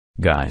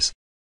Guys,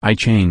 I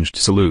changed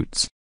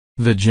salutes.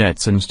 The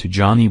Jetsons to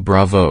Johnny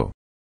Bravo.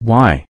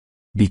 Why?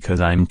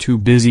 Because I'm too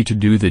busy to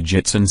do the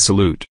Jetson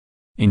salute.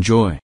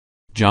 Enjoy.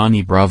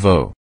 Johnny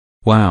Bravo.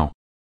 Wow.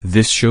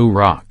 This show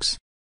rocks.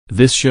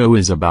 This show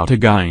is about a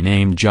guy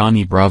named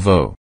Johnny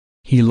Bravo.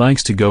 He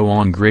likes to go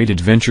on great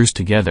adventures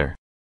together.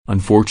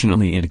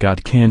 Unfortunately it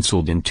got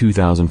cancelled in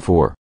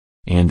 2004.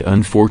 And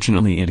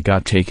unfortunately it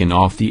got taken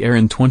off the air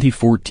in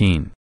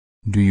 2014.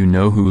 Do you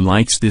know who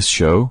likes this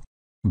show?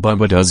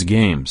 Bubba Does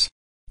Games.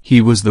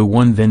 He was the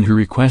one then who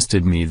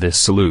requested me this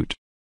salute.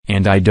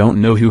 And I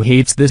don't know who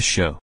hates this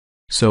show.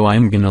 So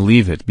I'm gonna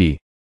leave it be.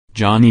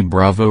 Johnny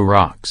Bravo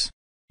rocks.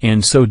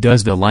 And so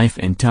does the life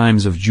and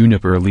times of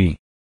Juniper Lee.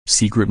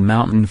 Secret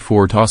Mountain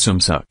Fort awesome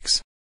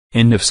sucks.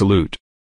 End of salute.